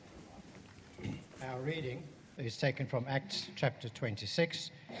Our reading is taken from Acts chapter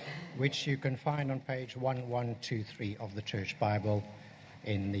 26, which you can find on page 1123 of the Church Bible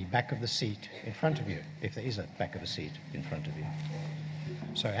in the back of the seat in front of you, if there is a back of the seat in front of you.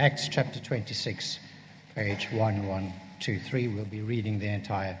 So Acts chapter 26, page 1123, we'll be reading the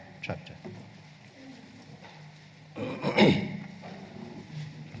entire chapter.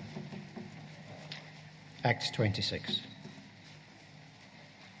 Acts 26.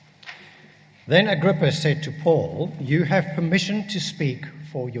 Then Agrippa said to Paul, "You have permission to speak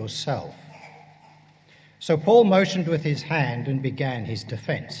for yourself." So Paul motioned with his hand and began his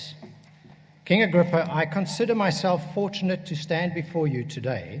defense. "King Agrippa, I consider myself fortunate to stand before you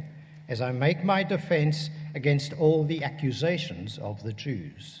today as I make my defense against all the accusations of the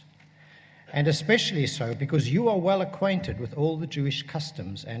Jews. And especially so because you are well acquainted with all the Jewish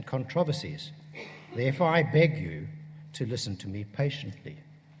customs and controversies. Therefore I beg you to listen to me patiently.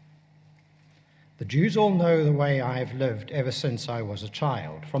 The Jews all know the way I have lived ever since I was a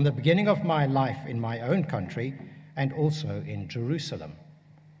child, from the beginning of my life in my own country and also in Jerusalem.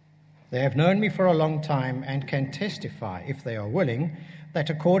 They have known me for a long time and can testify, if they are willing, that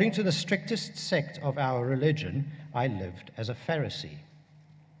according to the strictest sect of our religion, I lived as a Pharisee.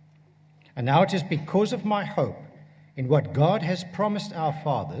 And now it is because of my hope in what God has promised our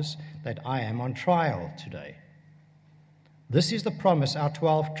fathers that I am on trial today. This is the promise our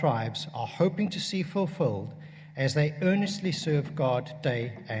 12 tribes are hoping to see fulfilled as they earnestly serve God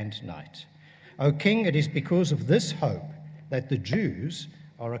day and night. O King, it is because of this hope that the Jews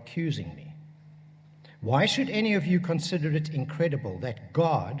are accusing me. Why should any of you consider it incredible that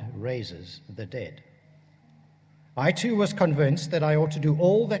God raises the dead? I too was convinced that I ought to do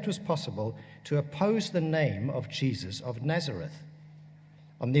all that was possible to oppose the name of Jesus of Nazareth.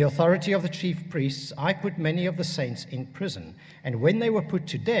 On the authority of the chief priests, I put many of the saints in prison, and when they were put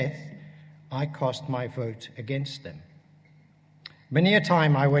to death, I cast my vote against them. Many a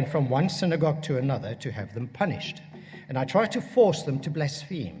time I went from one synagogue to another to have them punished, and I tried to force them to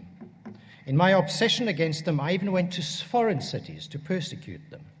blaspheme. In my obsession against them, I even went to foreign cities to persecute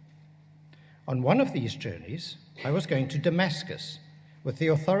them. On one of these journeys, I was going to Damascus with the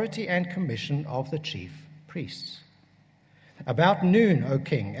authority and commission of the chief priests. About noon, O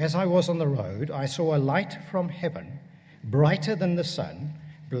King, as I was on the road, I saw a light from heaven, brighter than the sun,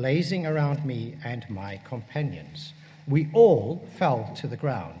 blazing around me and my companions. We all fell to the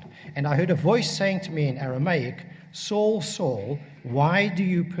ground, and I heard a voice saying to me in Aramaic, 'Saul, Saul, why do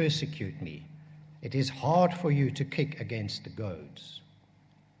you persecute me? It is hard for you to kick against the goads.'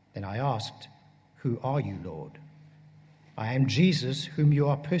 Then I asked, 'Who are you, Lord?' 'I am Jesus, whom you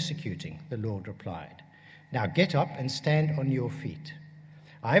are persecuting,' the Lord replied. 'Now get up and stand on your feet.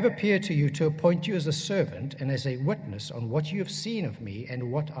 I have appeared to you to appoint you as a servant and as a witness on what you have seen of me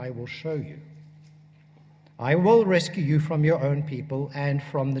and what I will show you. I will rescue you from your own people and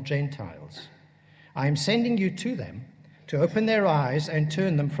from the Gentiles. I am sending you to them to open their eyes and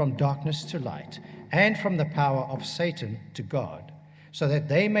turn them from darkness to light and from the power of Satan to God, so that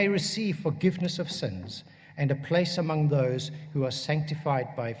they may receive forgiveness of sins and a place among those who are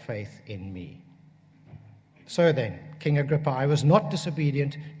sanctified by faith in me.' So then, King Agrippa, I was not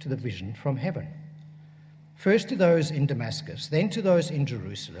disobedient to the vision from heaven. First to those in Damascus, then to those in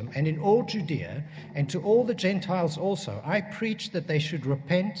Jerusalem, and in all Judea, and to all the Gentiles also, I preached that they should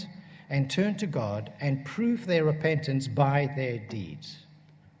repent and turn to God and prove their repentance by their deeds.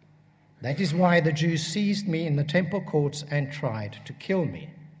 That is why the Jews seized me in the temple courts and tried to kill me.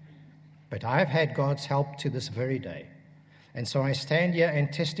 But I have had God's help to this very day, and so I stand here and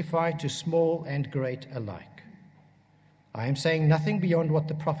testify to small and great alike. I am saying nothing beyond what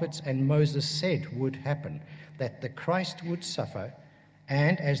the prophets and Moses said would happen, that the Christ would suffer,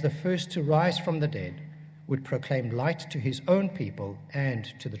 and as the first to rise from the dead, would proclaim light to his own people and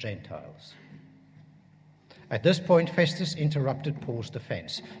to the Gentiles." At this point, Festus interrupted Paul's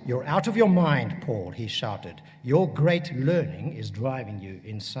defense. "You're out of your mind, Paul," he shouted. "Your great learning is driving you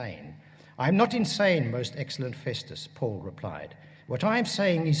insane." "I'm not insane, most excellent Festus," Paul replied. "What I am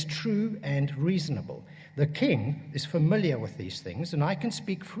saying is true and reasonable. The king is familiar with these things, and I can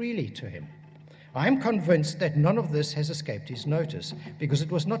speak freely to him. I am convinced that none of this has escaped his notice, because it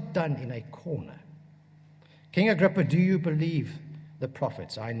was not done in a corner. King Agrippa, do you believe the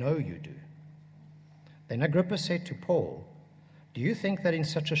prophets? I know you do." Then Agrippa said to Paul, "Do you think that in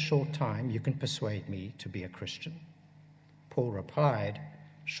such a short time you can persuade me to be a Christian?" Paul replied,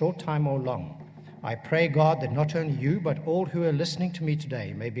 "Short time or long, I pray God that not only you, but all who are listening to me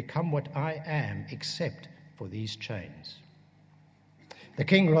today may become what I am, except for these chains." The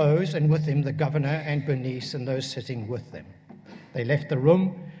king rose, and with him the governor and Bernice and those sitting with them. They left the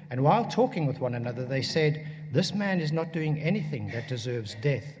room, And while talking with one another, they said, "This man is not doing anything that deserves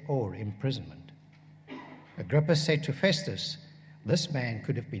death or imprisonment." Agrippa said to Festus, "This man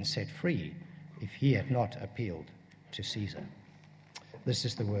could have been set free if he had not appealed to Caesar." This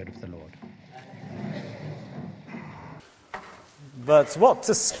is the word of the Lord. But what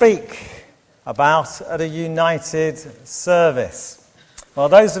to speak about at a united service? Well,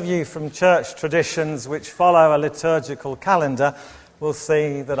 those of you from church traditions which follow a liturgical calendar will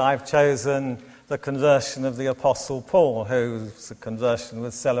see that I've chosen the conversion of the Apostle Paul, whose conversion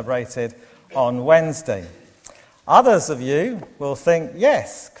was celebrated on Wednesday. Others of you will think,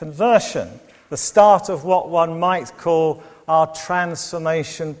 yes, conversion, the start of what one might call our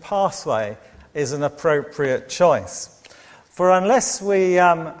transformation pathway, is an appropriate choice. For unless we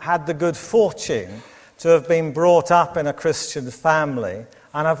had the good fortune to have been brought up in a Christian family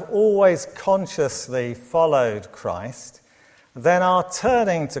and have always consciously followed Christ, then our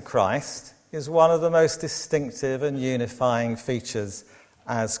turning to Christ is one of the most distinctive and unifying features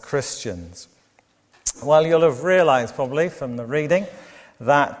as Christians. Well, you'll have realised probably from the reading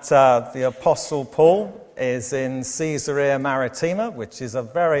that the Apostle Paul is in Caesarea Maritima, which is a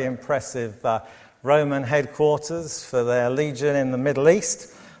very impressive Roman headquarters for their legion in the Middle East.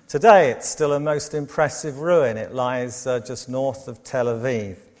 Today it's still a most impressive ruin. It lies just north of Tel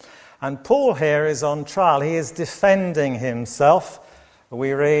Aviv. And Paul here is on trial. He is defending himself,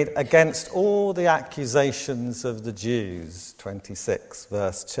 we read, against all the accusations of the Jews, 26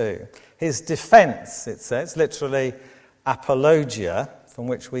 verse 2. His defence, it says, literally apologia, from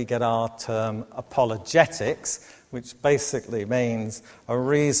which we get our term apologetics, which basically means a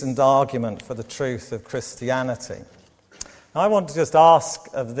reasoned argument for the truth of Christianity. Now, I want to just ask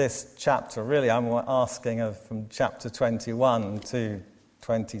of this chapter, really, I'm asking of from chapter 21 to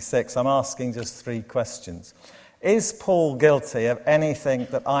 26, I'm asking just three questions. Is Paul guilty of anything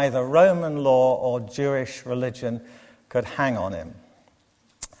that either Roman law or Jewish religion could hang on him?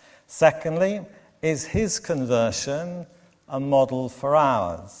 Secondly, is his conversion a model for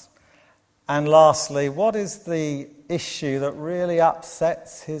ours? And lastly, what is the issue that really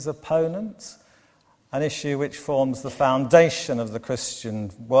upsets his opponents? An issue which forms the foundation of the Christian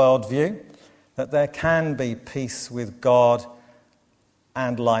worldview, that there can be peace with God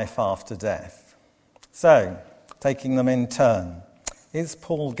and life after death. So, taking them in turn, is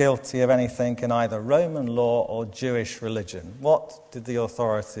Paul guilty of anything in either Roman law or Jewish religion? What did the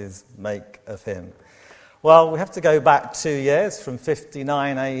authorities make of him? Well, we have to go back 2 years, from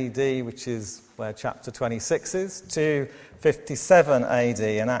 59 AD, which is where chapter 26 is, to 57 AD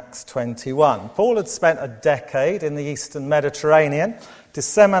in Acts 21. Paul had spent a decade in the Eastern Mediterranean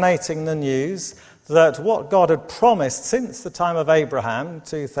disseminating the news that what God had promised since the time of Abraham,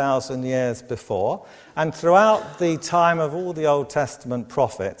 2,000 years before, and throughout the time of all the Old Testament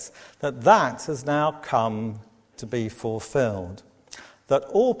prophets, that has now come to be fulfilled. That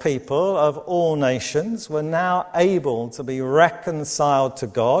all people of all nations were now able to be reconciled to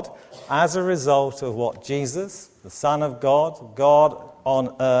God as a result of what Jesus, the Son of God, God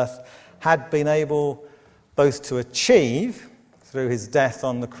on earth, had been able both to achieve through his death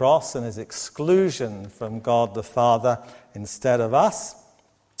on the cross and his exclusion from God the Father instead of us,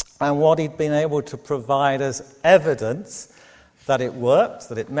 and what he'd been able to provide as evidence that it worked,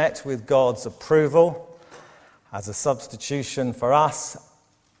 that it met with God's approval, as a substitution for us,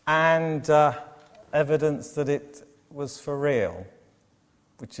 and evidence that it was for real,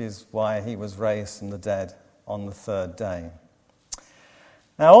 which is why he was raised from the dead on the third day.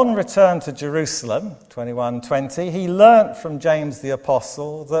 Now, on return to Jerusalem, 21:20, he learnt from James the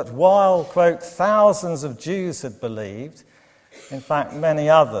Apostle that while, quote, thousands of Jews had believed, in fact, many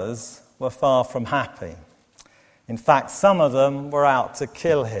others were far from happy. In fact, some of them were out to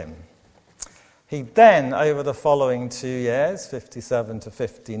kill him. He then, over the following 2 years, 57 to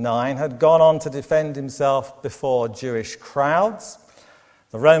 59, had gone on to defend himself before Jewish crowds,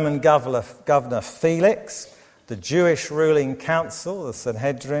 the Roman governor Felix, the Jewish ruling council, the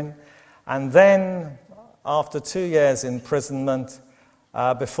Sanhedrin, and then, after 2 years' imprisonment,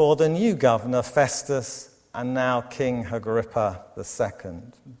 before the new governor Festus and now King Agrippa II.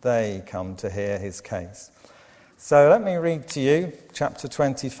 They come to hear his case. So let me read to you chapter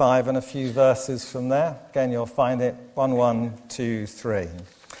 25 and a few verses from there. Again, you'll find it 1, 2, 3.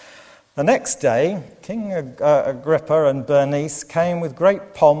 The next day, King Agrippa and Bernice came with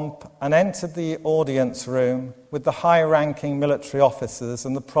great pomp and entered the audience room with the high-ranking military officers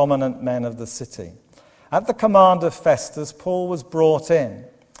and the prominent men of the city. At the command of Festus, Paul was brought in.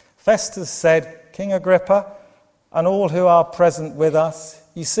 Festus said, "King Agrippa, and all who are present with us,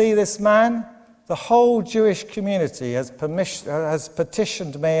 you see this man, The whole Jewish community has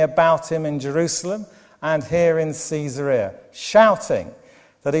petitioned me about him in Jerusalem and here in Caesarea, shouting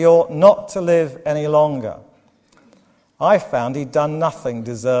that he ought not to live any longer. I found he'd done nothing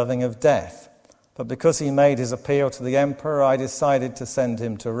deserving of death, but because he made his appeal to the emperor, I decided to send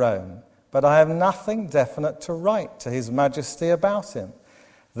him to Rome. But I have nothing definite to write to his majesty about him.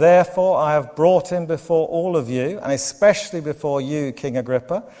 Therefore, I have brought him before all of you, and especially before you, King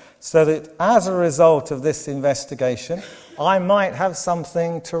Agrippa, so that as a result of this investigation, I might have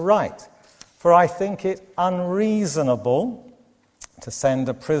something to write. For I think it unreasonable to send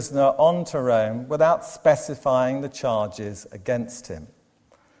a prisoner on to Rome without specifying the charges against him.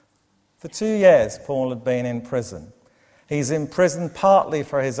 For 2 years, Paul had been in prison. He's in prison partly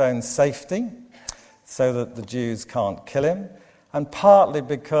for his own safety, so that the Jews can't kill him, and partly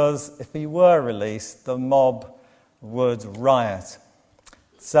because if he were released, the mob would riot.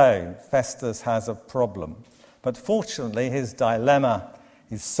 So Festus has a problem. But fortunately, his dilemma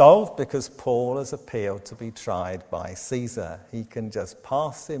is solved because Paul has appealed to be tried by Caesar. He can just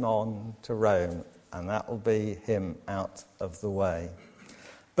pass him on to Rome, and that will be him out of the way.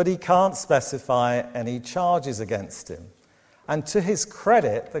 But he can't specify any charges against him. And to his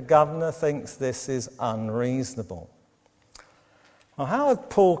credit, the governor thinks this is unreasonable. Well, how had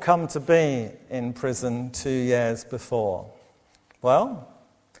Paul come to be in prison 2 years before? Well,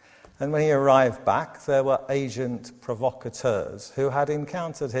 and when he arrived back, there were agent provocateurs who had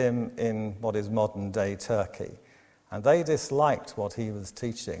encountered him in what is modern-day Turkey. And they disliked what he was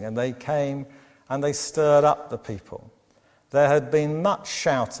teaching, and they came and they stirred up the people. There had been much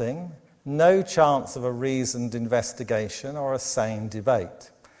shouting, no chance of a reasoned investigation or a sane debate.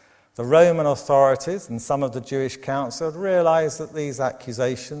 The Roman authorities and some of the Jewish council had realized that these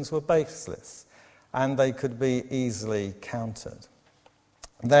accusations were baseless, and they could be easily countered.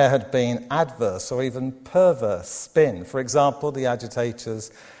 There had been adverse or even perverse spin. For example, the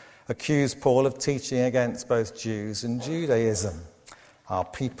agitators accused Paul of teaching against both Jews and Judaism, our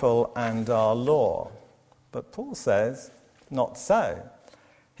people and our law. But Paul says, not so.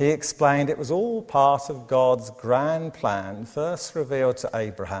 He explained it was all part of God's grand plan, first revealed to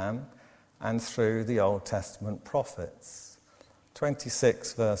Abraham and through the Old Testament prophets.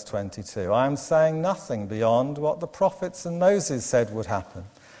 26 verse 22, I am saying nothing beyond what the prophets and Moses said would happen,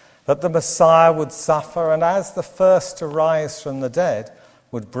 that the Messiah would suffer and as the first to rise from the dead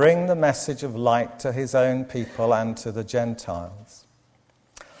would bring the message of light to his own people and to the Gentiles.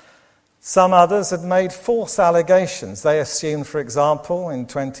 Some others had made false allegations. They assumed, for example, in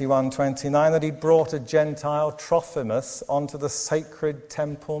 21:29 that he'd brought a Gentile Trophimus onto the sacred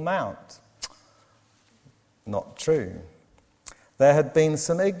Temple Mount. Not true. There had been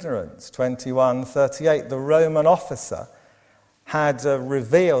some ignorance. 21:38, the Roman officer had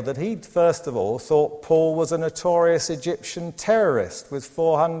revealed that he'd first of all thought Paul was a notorious Egyptian terrorist with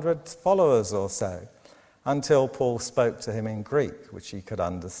 400 followers or so, until Paul spoke to him in Greek, which he could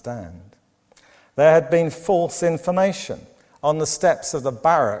understand. There had been false information. On the steps of the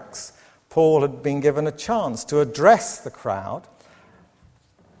barracks, Paul had been given a chance to address the crowd.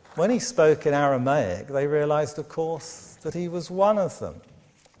 When he spoke in Aramaic, they realized, of course, that he was one of them,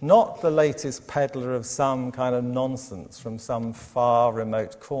 not the latest peddler of some kind of nonsense from some far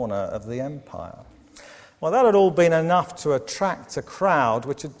remote corner of the empire. Well, that had all been enough to attract a crowd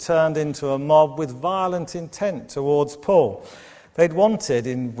which had turned into a mob with violent intent towards Paul. They'd wanted,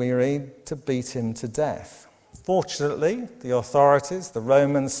 we read, to beat him to death. Fortunately, the authorities, the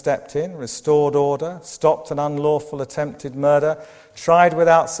Romans, stepped in, restored order, stopped an unlawful attempted murder, tried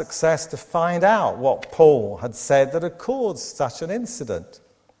without success to find out what Paul had said that had caused such an incident.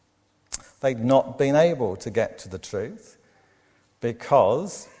 They'd not been able to get to the truth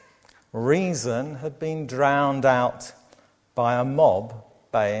because reason had been drowned out by a mob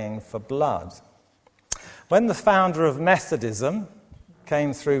baying for blood. When the founder of Methodism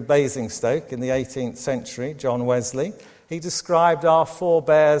came through Basingstoke in the 18th century, John Wesley, he described our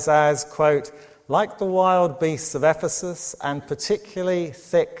forebears as, quote, like the wild beasts of Ephesus and particularly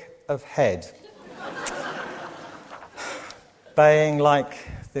thick of head. Baying like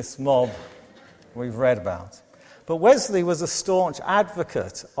this mob we've read about. But Wesley was a staunch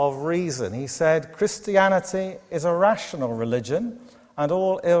advocate of reason. He said, Christianity is a rational religion, and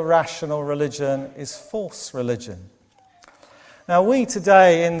all irrational religion is false religion. Now, we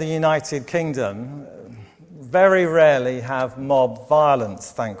today in the United Kingdom very rarely have mob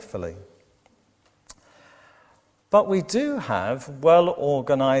violence, thankfully. But we do have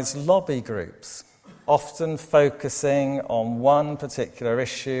well-organised lobby groups, often focusing on one particular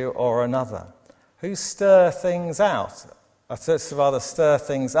issue or another, who stir things out to rather stir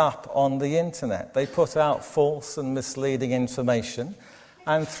things up on the internet. They put out false and misleading information,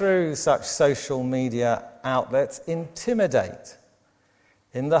 and through such social media outlets intimidate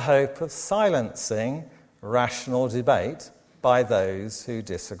in the hope of silencing rational debate by those who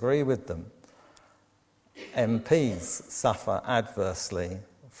disagree with them. MPs suffer adversely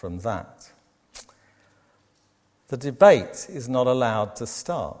from that. The debate is not allowed to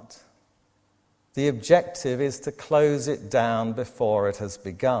start. The objective is to close it down before it has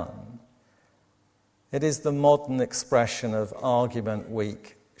begun. It is the modern expression of argument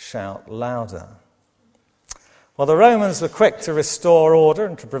weak, shout louder. While the Romans were quick to restore order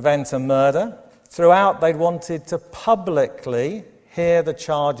and to prevent a murder, throughout they'd wanted to publicly hear the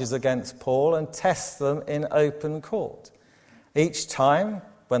charges against Paul and test them in open court. Each time,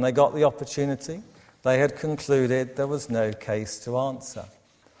 when they got the opportunity, they had concluded there was no case to answer.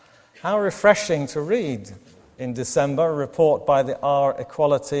 How refreshing to read in December a report by the Our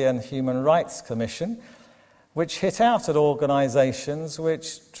Equality and Human Rights Commission, which hit out at organisations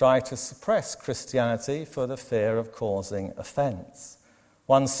which try to suppress Christianity for the fear of causing offence.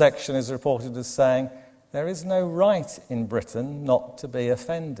 One section is reported as saying, there is no right in Britain not to be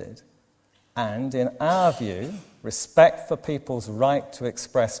offended. And in our view, respect for people's right to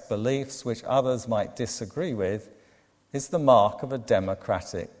express beliefs which others might disagree with is the mark of a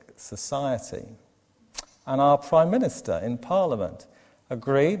democratic society. And our Prime Minister in Parliament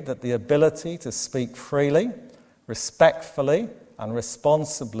agreed that the ability to speak freely, respectfully and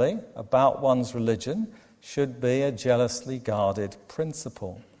responsibly about one's religion should be a jealously guarded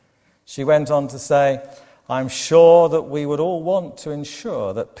principle. She went on to say, I'm sure that we would all want to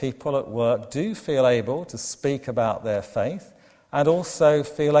ensure that people at work do feel able to speak about their faith and also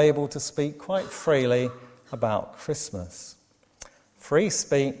feel able to speak quite freely about Christmas. Free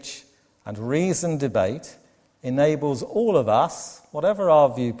speech and reasoned debate enables all of us, whatever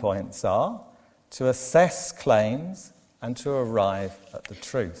our viewpoints are, to assess claims and to arrive at the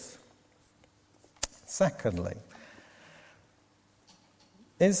truth. Secondly,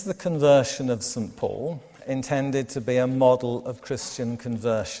 is the conversion of St. Paul intended to be a model of Christian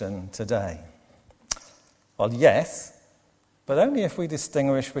conversion today? Well, yes, but only if we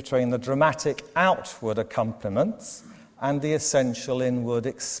distinguish between the dramatic outward accompaniments and the essential inward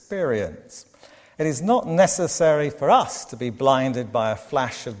experience. It is not necessary for us to be blinded by a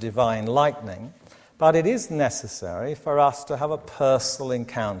flash of divine lightning, but it is necessary for us to have a personal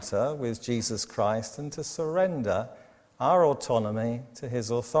encounter with Jesus Christ and to surrender our autonomy to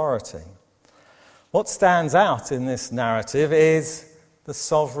his authority. What stands out in this narrative is the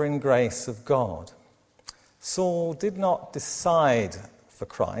sovereign grace of God. Saul did not decide for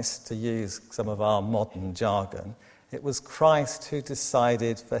Christ, to use some of our modern jargon. It was Christ who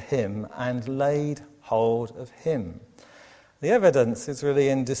decided for him and laid hold of him. The evidence is really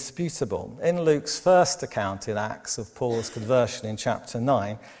indisputable. In Luke's first account in Acts of Paul's conversion in chapter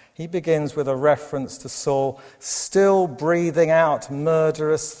 9, he begins with a reference to Saul still breathing out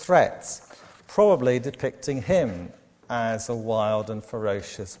murderous threats, probably depicting him as a wild and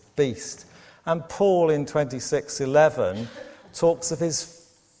ferocious beast. And Paul in 26:11 talks of his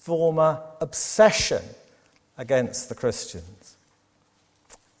former obsession against the Christians.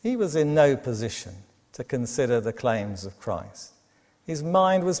 He was in no position to consider the claims of Christ. His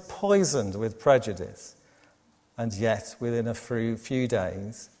mind was poisoned with prejudice, and yet within a few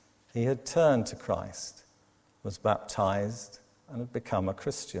days he had turned to Christ, was baptized, and had become a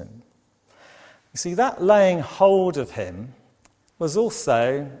Christian. You see, that laying hold of him was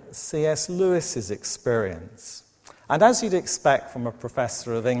also C.S. Lewis's experience. And as you'd expect from a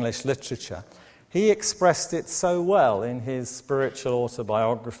professor of English literature, he expressed it so well in his spiritual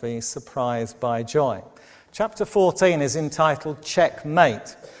autobiography, Surprised by Joy. Chapter 14 is entitled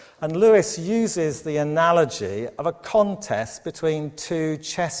Checkmate, and Lewis uses the analogy of a contest between two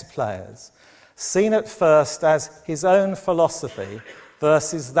chess players, seen at first as his own philosophy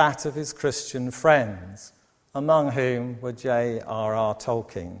versus that of his Christian friends, among whom were J.R.R.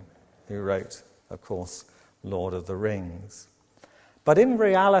 Tolkien, who wrote, of course, Lord of the Rings. But in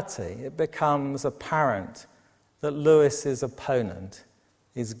reality, it becomes apparent that Lewis's opponent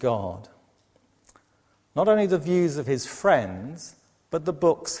is God. Not only the views of his friends, but the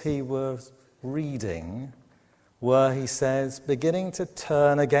books he was reading were, he says, beginning to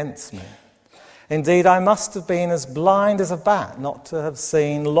turn against me. Indeed, I must have been as blind as a bat not to have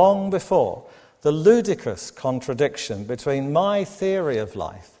seen long before the ludicrous contradiction between my theory of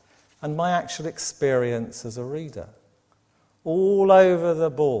life and my actual experience as a reader. All over the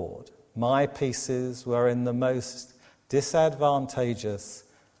board, my pieces were in the most disadvantageous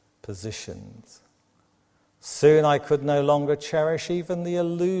positions. Soon I could no longer cherish even the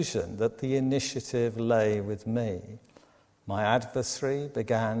illusion that the initiative lay with me. My adversary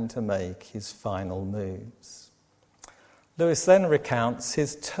began to make his final moves. Lewis then recounts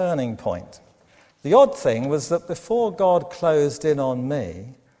his turning point. The odd thing was that before God closed in on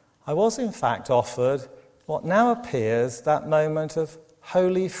me, I was in fact offered what now appears that moment of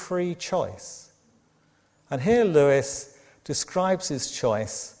wholly free choice. And here Lewis describes his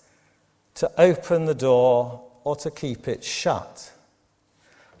choice to open the door or to keep it shut.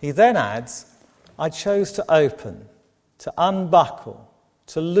 He then adds, I chose to open, to unbuckle,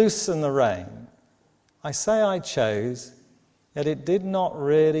 to loosen the rein. I say I chose, yet it did not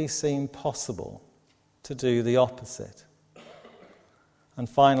really seem possible to do the opposite. And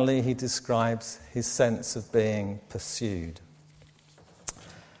finally, he describes his sense of being pursued.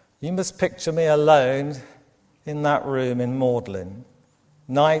 You must picture me alone in that room in Magdalen,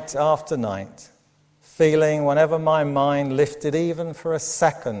 night after night, feeling whenever my mind lifted even for a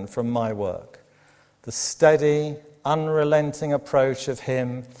second from my work, the steady, unrelenting approach of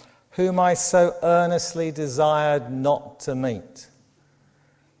him whom I so earnestly desired not to meet.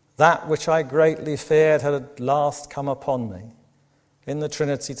 That which I greatly feared had at last come upon me. In the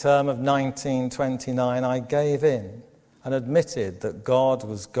Trinity term of 1929, I gave in and admitted that God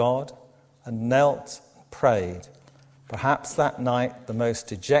was God and knelt and prayed, perhaps that night the most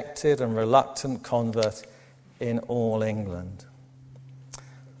dejected and reluctant convert in all England.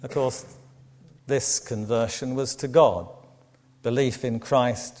 Of course, this conversion was to God. Belief in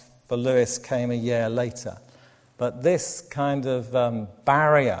Christ for Lewis came a year later. But this kind of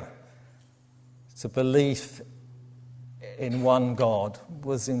barrier to belief in one God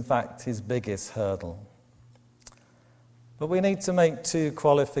was in fact his biggest hurdle. But we need to make two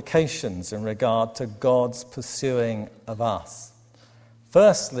qualifications in regard to God's pursuing of us.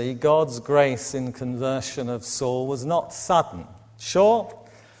 Firstly, God's grace in conversion of Saul was not sudden. Sure,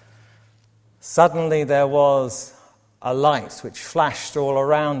 suddenly there was a light which flashed all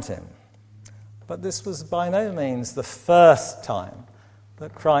around him. But this was by no means the first time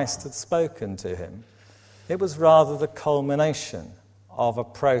that Christ had spoken to him. It was rather the culmination of a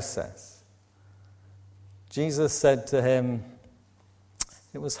process. Jesus said to him,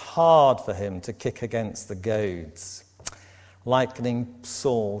 it was hard for him to kick against the goads, likening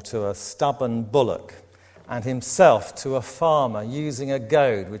Saul to a stubborn bullock and himself to a farmer using a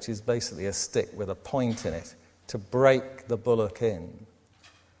goad, which is basically a stick with a point in it, to break the bullock in.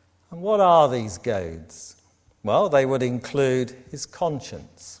 And what are these goads? Well, they would include his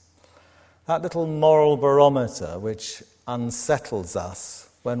conscience, that little moral barometer which unsettles us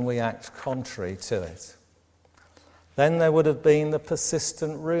when we act contrary to it. Then there would have been the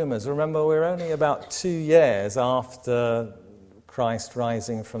persistent rumours. Remember, we're only about 2 years after Christ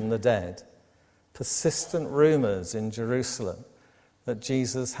rising from the dead. Persistent rumours in Jerusalem that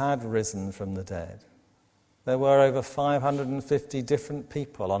Jesus had risen from the dead. There were over 550 different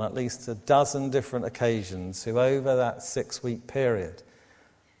people on at least a dozen different occasions who over that 6-week period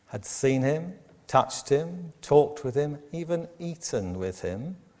had seen him, touched him, talked with him, even eaten with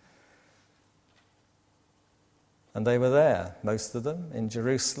him. And they were there, most of them, in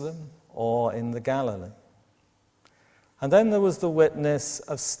Jerusalem or in the Galilee. And then there was the witness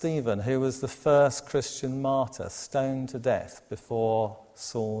of Stephen, who was the first Christian martyr, stoned to death before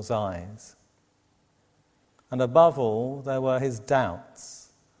Saul's eyes. And above all, there were his doubts.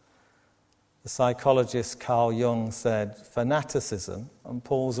 The psychologist Carl Jung said, fanaticism, and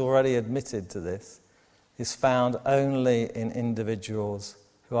Paul's already admitted to this, is found only in individuals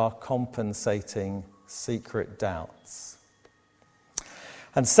who are compensating secret doubts.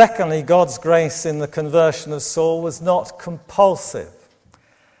 And secondly, God's grace in the conversion of Saul was not compulsive.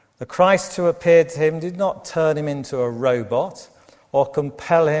 The Christ who appeared to him did not turn him into a robot or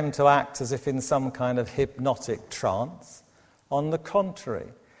compel him to act as if in some kind of hypnotic trance. On the contrary,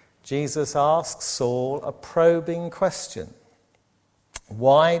 Jesus asked Saul a probing question.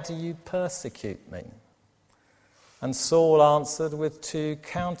 Why do you persecute me? And Saul answered with 2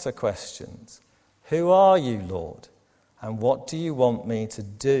 counter questions. Who are you, Lord? And what do you want me to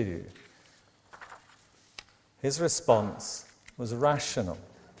do? His response was rational.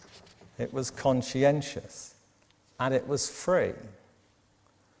 It was conscientious. And it was free.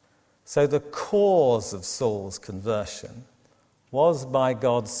 So the cause of Saul's conversion was by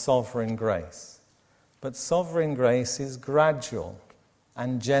God's sovereign grace. But sovereign grace is gradual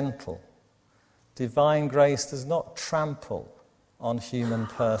and gentle. Divine grace does not trample on human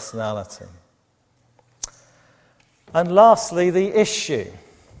personality. And lastly, the issue.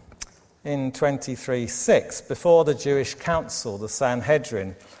 In 23:6, before the Jewish council, the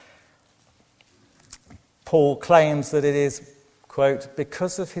Sanhedrin, Paul claims that it is, quote,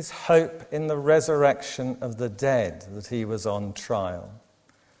 because of his hope in the resurrection of the dead that he was on trial.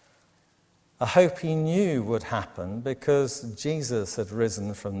 A hope he knew would happen because Jesus had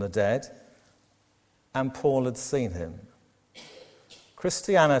risen from the dead and Paul had seen him.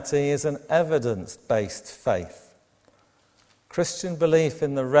 Christianity is an evidence-based faith. Christian belief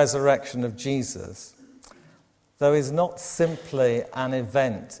in the resurrection of Jesus, though, is not simply an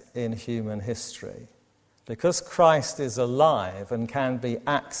event in human history. Because Christ is alive and can be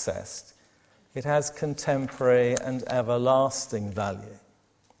accessed, it has contemporary and everlasting value.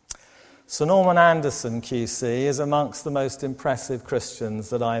 Sir Norman Anderson, QC, is amongst the most impressive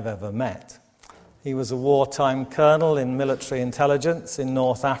Christians that I've ever met. He was a wartime colonel in military intelligence in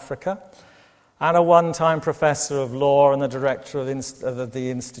North Africa and a one-time professor of law and the director of the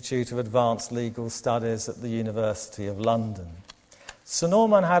Institute of Advanced Legal Studies at the University of London. Sir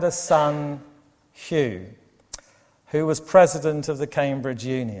Norman had a son, Hugh, who was president of the Cambridge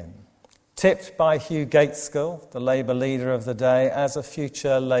Union, tipped by Hugh Gaitskell, the Labour leader of the day, as a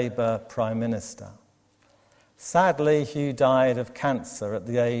future Labour Prime Minister. Sadly, Hugh died of cancer at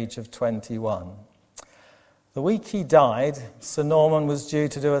the age of 21. The week he died, Sir Norman was due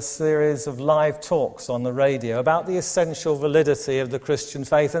to do a series of live talks on the radio about the essential validity of the Christian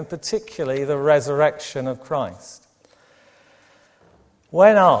faith and particularly the resurrection of Christ.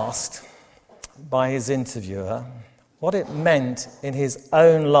 When asked by his interviewer what it meant in his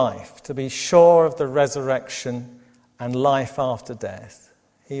own life to be sure of the resurrection and life after death,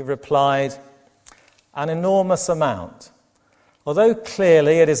 he replied, "An enormous amount. Although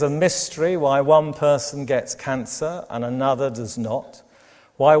clearly it is a mystery why one person gets cancer and another does not,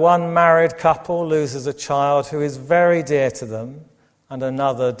 why one married couple loses a child who is very dear to them and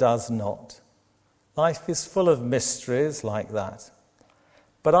another does not. Life is full of mysteries like that.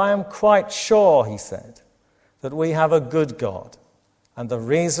 But I am quite sure," he said, "that we have a good God. And the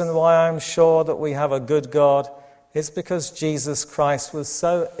reason why I'm sure that we have a good God is because Jesus Christ was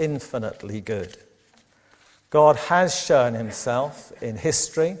so infinitely good. God has shown himself in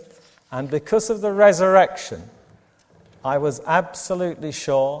history, and because of the resurrection, I was absolutely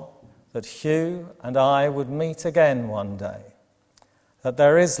sure that Hugh and I would meet again one day, that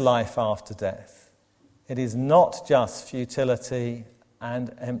there is life after death. It is not just futility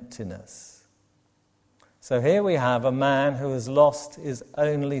and emptiness." So here we have a man who has lost his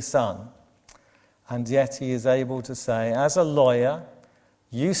only son, and yet he is able to say, as a lawyer,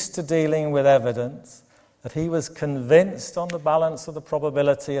 used to dealing with evidence, that he was convinced on the balance of the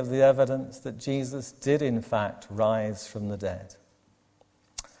probability of the evidence that Jesus did in fact rise from the dead.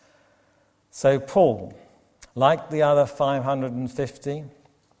 So Paul, like the other 550,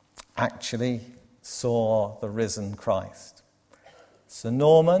 actually saw the risen Christ. Sir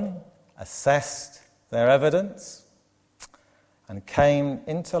Norman assessed their evidence and came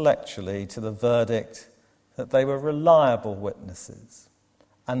intellectually to the verdict that they were reliable witnesses,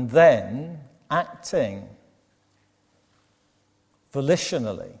 and then acting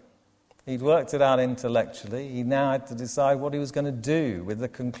volitionally. He'd worked it out intellectually. He now had to decide what he was going to do with the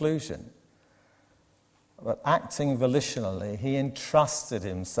conclusion. But acting volitionally, he entrusted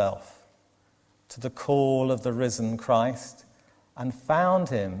himself to the call of the risen Christ and found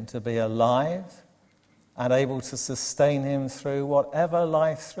him to be alive and able to sustain him through whatever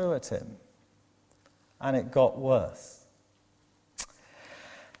life threw at him. And it got worse.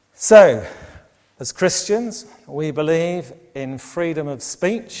 So, as Christians, we believe in freedom of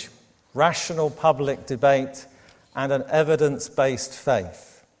speech, rational public debate, and an evidence-based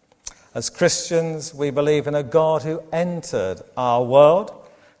faith. As Christians, we believe in a God who entered our world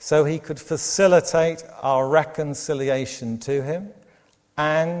so he could facilitate our reconciliation to him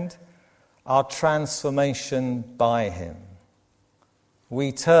and our transformation by him.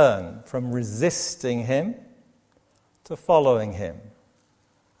 We turn from resisting him to following him.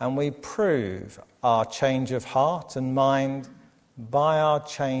 And we prove our change of heart and mind by our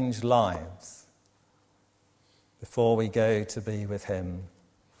changed lives before we go to be with him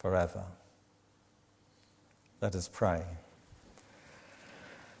forever. Let us pray.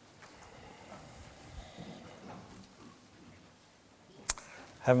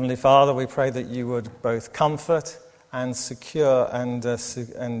 Heavenly Father, we pray that you would both comfort and secure and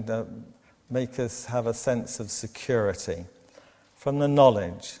make us have a sense of security from the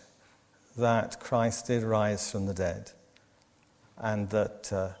knowledge that Christ did rise from the dead and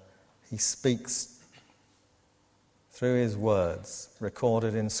that he speaks through his words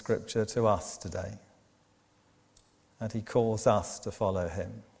recorded in Scripture to us today, and he calls us to follow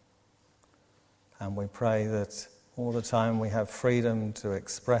him. And we pray that all the time we have freedom to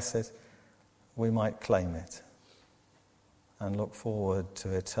express it, we might claim it and look forward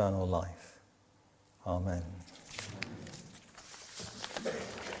to eternal life. Amen.